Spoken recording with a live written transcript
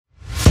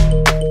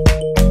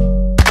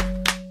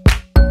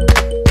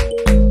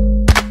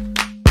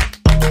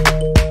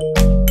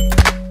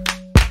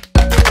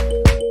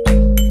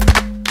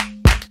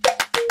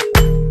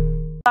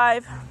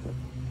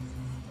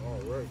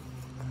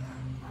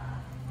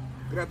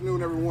Good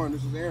afternoon, everyone.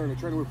 This is Aaron, a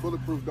trainer with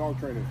Bulletproof Dog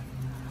Training.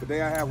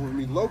 Today I have with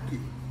me Loki,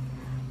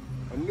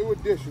 a new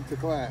addition to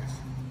class.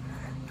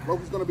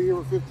 Loki's going to be here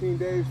for 15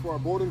 days for our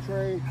boarding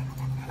train.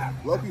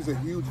 Loki's a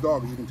huge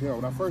dog, as you can tell.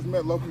 When I first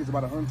met Loki, he was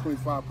about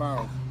 125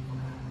 pounds,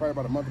 probably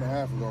about a month and a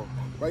half ago.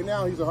 Right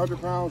now, he's 100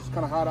 pounds. It's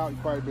kind of hot out. He's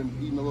probably been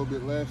eating a little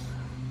bit less,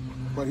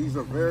 but he's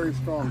a very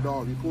strong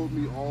dog. He pulled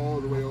me all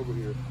the way over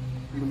here,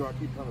 even though I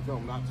keep trying to tell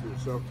him not to.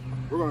 So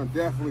we're going to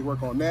definitely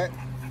work on that.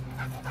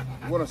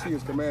 I want to see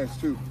his commands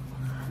too.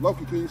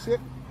 Loki, can you sit?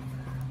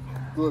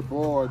 Good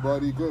boy,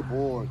 buddy. Good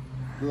boy.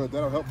 Good.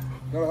 That'll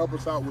help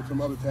us out with some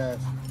other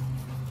tasks.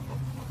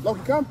 Loki,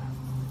 come.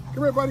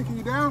 Come here, buddy. Can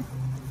you down?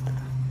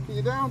 Can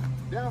you down?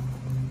 Down.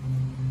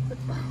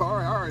 All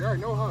right.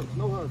 No hugs.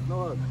 No hugs.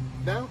 No hugs.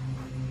 Down.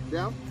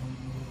 Down.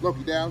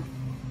 Loki, down.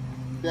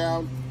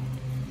 Down.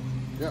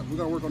 Yeah, we're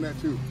gonna work on that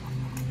too.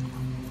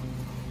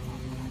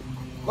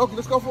 Loki,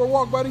 let's go for a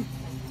walk, buddy.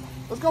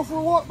 Let's go for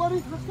a walk,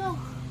 buddy. Let's go.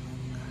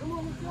 Come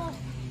on, let's go.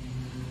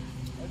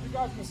 As you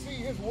guys can see,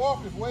 his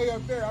walk is way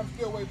up there. I'm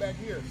still way back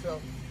here, so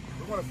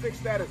we're gonna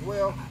fix that as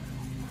well.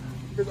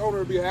 His owner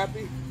will be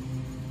happy.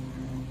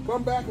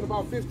 Come back in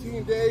about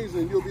 15 days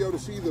and you'll be able to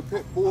see the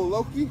pit bull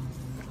Loki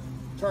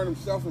turn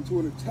himself into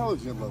an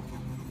intelligent Loki.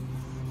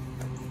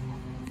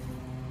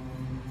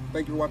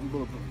 Thank you for watching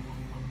Bulletproof.